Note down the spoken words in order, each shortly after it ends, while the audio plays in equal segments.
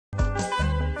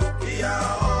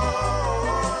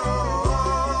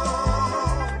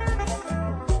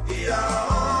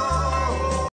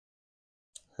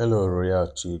Hello,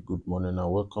 Royalty. Good morning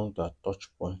and welcome to our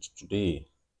touch point today.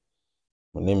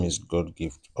 My name is God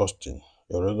Gift Austin,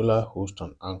 your regular host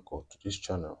and anchor to this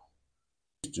channel.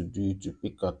 To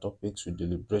pick our topics, we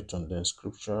deliberate on them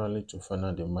scripturally to find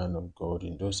out the mind of God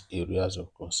in those areas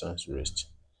of concerns raised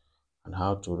and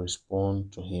how to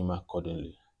respond to Him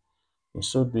accordingly. In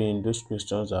so doing, those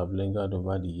questions that have lingered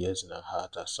over the years in our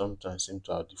heart and sometimes seem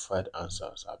to have defied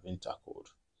answers have been tackled.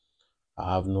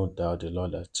 I have no doubt the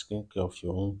Lord has taken care of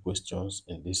your own questions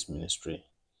in this ministry.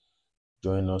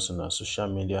 Join us on our social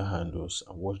media handles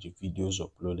and watch the videos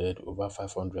uploaded, over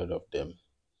 500 of them.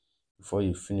 Before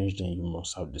you finish them, you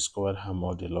must have discovered how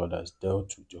much the Lord has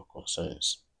dealt with your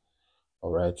concerns.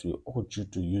 Alright, we urge you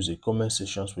to use the comment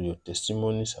sections for your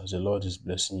testimonies as the Lord is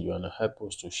blessing you, and help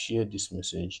us to share this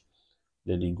message.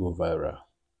 Let it go viral.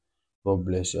 God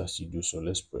bless you as you do so.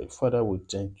 Let's pray. Father, we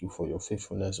thank you for your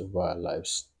faithfulness over our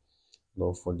lives.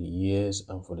 Lord, for the years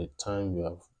and for the time you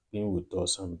have been with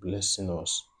us and blessing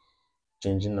us,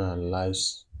 changing our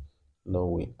lives.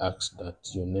 Lord, we ask that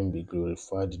your name be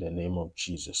glorified in the name of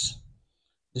Jesus.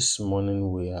 This morning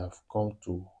we have come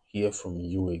to hear from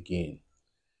you again.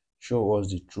 Show us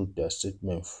the truth that set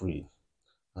men free,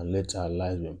 and let our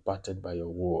lives be imparted by your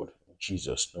word. In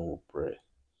Jesus' name we pray.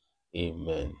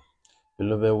 Amen.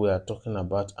 Beloved, we are talking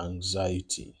about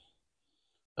anxiety.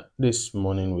 This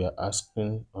morning we are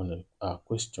asking on our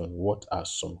question, what are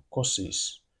some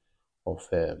causes of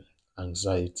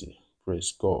anxiety?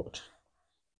 Praise God.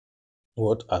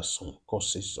 What are some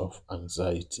causes of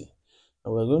anxiety?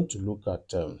 And we're going to look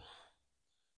at,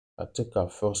 I'll take our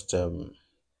first,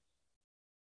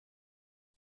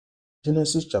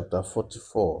 Genesis chapter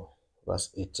 44, verse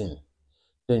 18.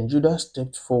 Then Judah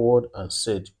stepped forward and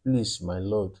said, Please, my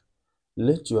Lord,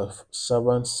 let your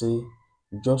servant say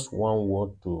just one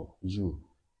word to you.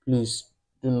 Please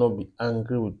do not be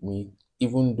angry with me,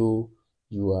 even though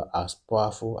you are as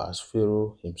powerful as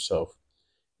Pharaoh himself.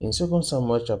 In 2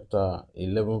 Samuel chapter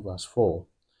 11, verse 4,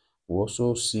 we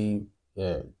also see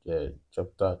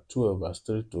chapter 12, verse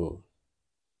 3 to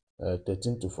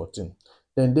 13 to 14.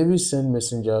 Then David sent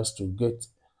messengers to get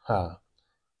her,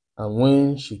 and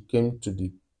when she came to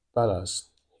the palace,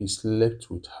 he slept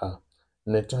with her.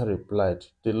 Nathan replied,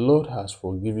 The Lord has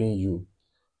forgiven you,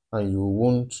 and you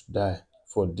won't die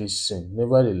for this sin.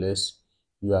 Nevertheless,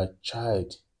 your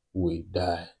child will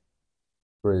die.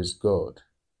 Praise God.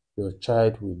 Your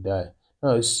child will die.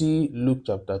 Now you see Luke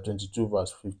chapter 22,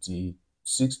 verse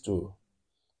 56 to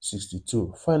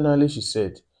 62. Finally, she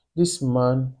said, This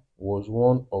man was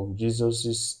one of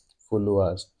Jesus'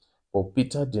 followers, but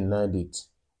Peter denied it.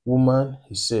 Woman,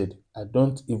 he said, I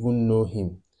don't even know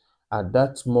him. At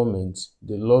that moment,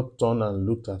 the Lord turned and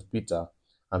looked at Peter,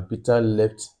 and Peter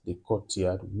left the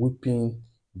courtyard weeping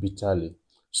bitterly.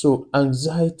 So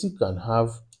anxiety can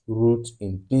have root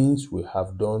in things we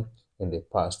have done in the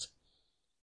past.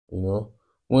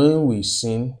 When we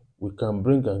sin, we can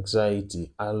bring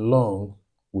anxiety along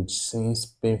with sin's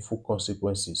painful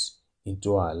consequences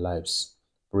into our lives.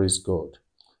 Praise God.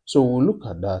 So we'll look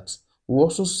at that. We'll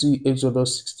also see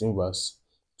Exodus 16, verse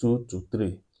 2 to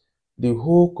 3. The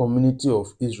whole community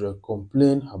of Israel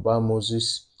complained about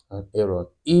Moses and Aaron.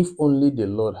 If only the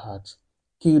Lord had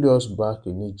killed us back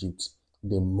in Egypt,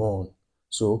 they mourn.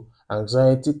 So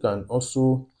anxiety can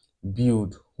also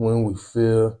build when we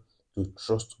fail to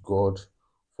trust God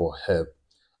for help.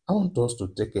 I want us to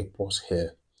take a pause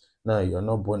here. Now you're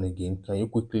not born again. Can you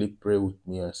quickly pray with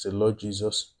me and say, Lord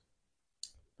Jesus,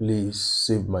 please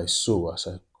save my soul as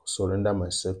I surrender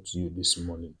myself to you this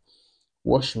morning.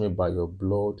 Wash me by your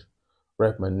blood.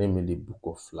 Write my name in the book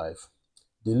of life.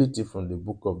 Delete it from the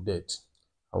book of death.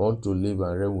 I want to live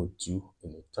and reign with you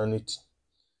in eternity.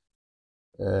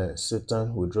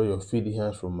 Satan, withdraw your filthy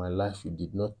hands from my life. You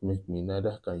did not make me,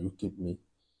 neither can you keep me.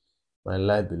 My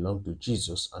life belongs to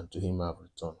Jesus, and to him I have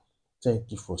returned. Thank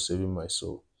you for saving my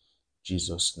soul. In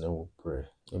Jesus' name we pray.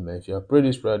 Amen. If you have prayed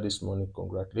this prayer this morning,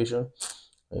 congratulations.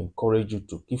 I encourage you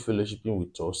to keep fellowshipping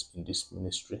with us in this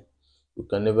ministry. You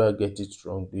can never get it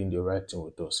wrong doing the right thing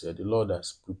with us here. The Lord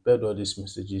has prepared all these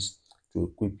messages to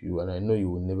equip you, and I know you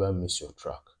will never miss your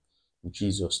track. In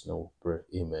Jesus' name we pray.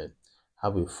 Amen.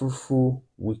 Have a fruitful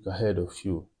week ahead of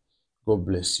you. God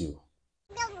bless you.